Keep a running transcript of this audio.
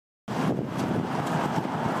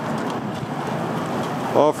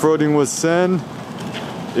Off-roading with Sen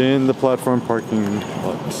in the platform parking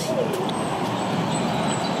lot.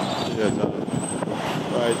 Yeah, got it.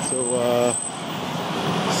 Alright, so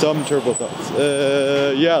some turbo thoughts.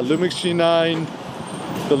 Yeah, Lumix G9,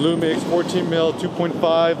 the Lumix 14mm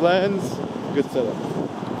 2.5 lens. Good setup.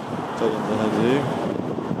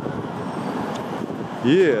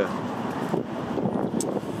 Yeah.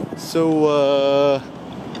 So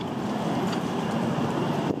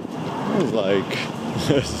I was like,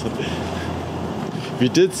 if you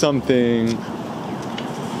did something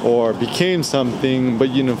or became something, but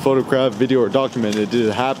you didn't photograph, video, or document it, did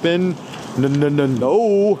it happen?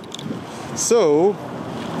 No. So,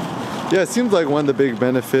 yeah, it seems like one of the big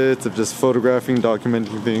benefits of just photographing,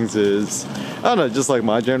 documenting things is, I don't know, just like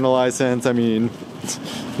my generalized sense, I mean,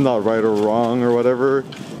 not right or wrong or whatever,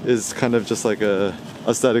 is kind of just like a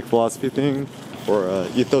aesthetic philosophy thing or a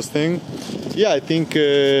ethos thing. Yeah, I think,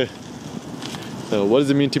 what does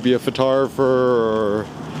it mean to be a photographer or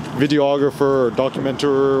videographer or documenter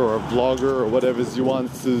or a vlogger or whatever you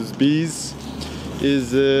want to be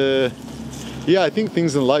is, yeah, I think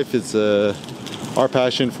things in life is our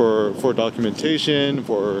passion for documentation,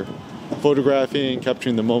 for photographing,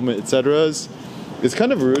 capturing the moment, etc. is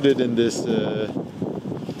kind of rooted in this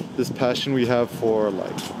this passion we have for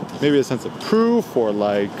like maybe a sense of proof or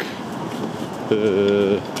like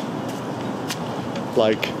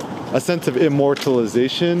a sense of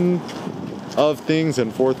immortalization of things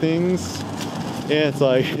and for things. And it's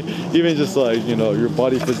like even just like, you know, your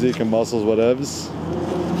body physique and muscles, whatevs.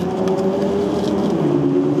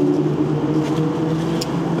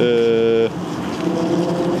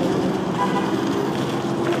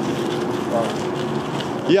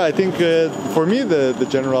 Yeah, I think for me the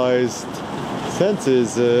generalized sense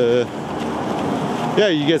is yeah,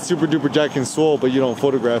 you get super duper jack and swole, but you don't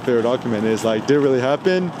photograph it or document it. It's like, did it really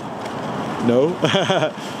happen? No.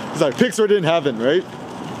 It's like Pixar didn't happen, right?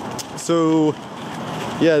 So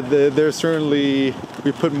yeah, there's certainly,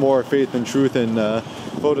 we put more faith and truth in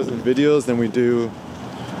photos and videos than we do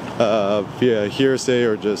via hearsay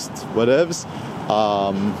or just whatevs.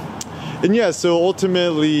 And yeah, so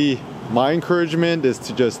ultimately my encouragement is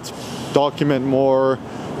to just document more,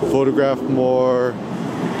 photograph more,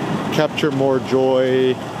 capture more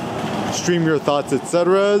joy, stream your thoughts,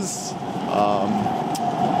 etc.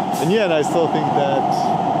 And yeah, and I still think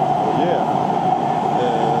that,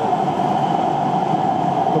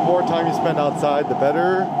 the more time you spend outside, the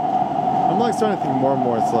better. I'm like starting to think more and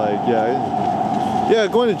more. It's like, yeah,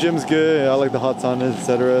 going to gym's good. I like the hot saunas,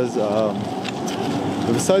 etc.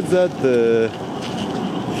 But besides that, the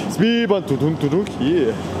speed bump,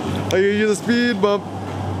 yeah. How you use a speed bump?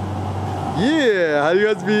 Yeah, how do you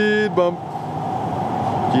got speed bump?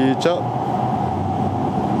 Get up.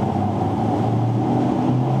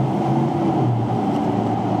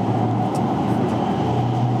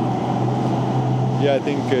 Yeah, I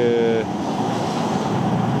think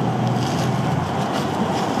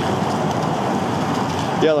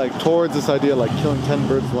yeah, like towards this idea like killing 10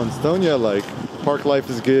 birds with one stone. Yeah, like park life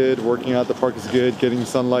is good, working out the park is good, getting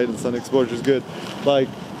sunlight and sun exposure is good. Like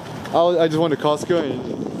I just went to Costco and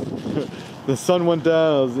the sun went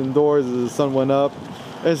down, I was indoors, the sun went up.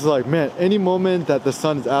 And it's like, man, any moment that the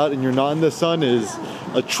sun is out and you're not in the sun is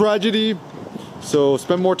a tragedy. So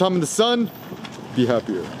spend more time in the sun, be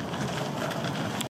happier.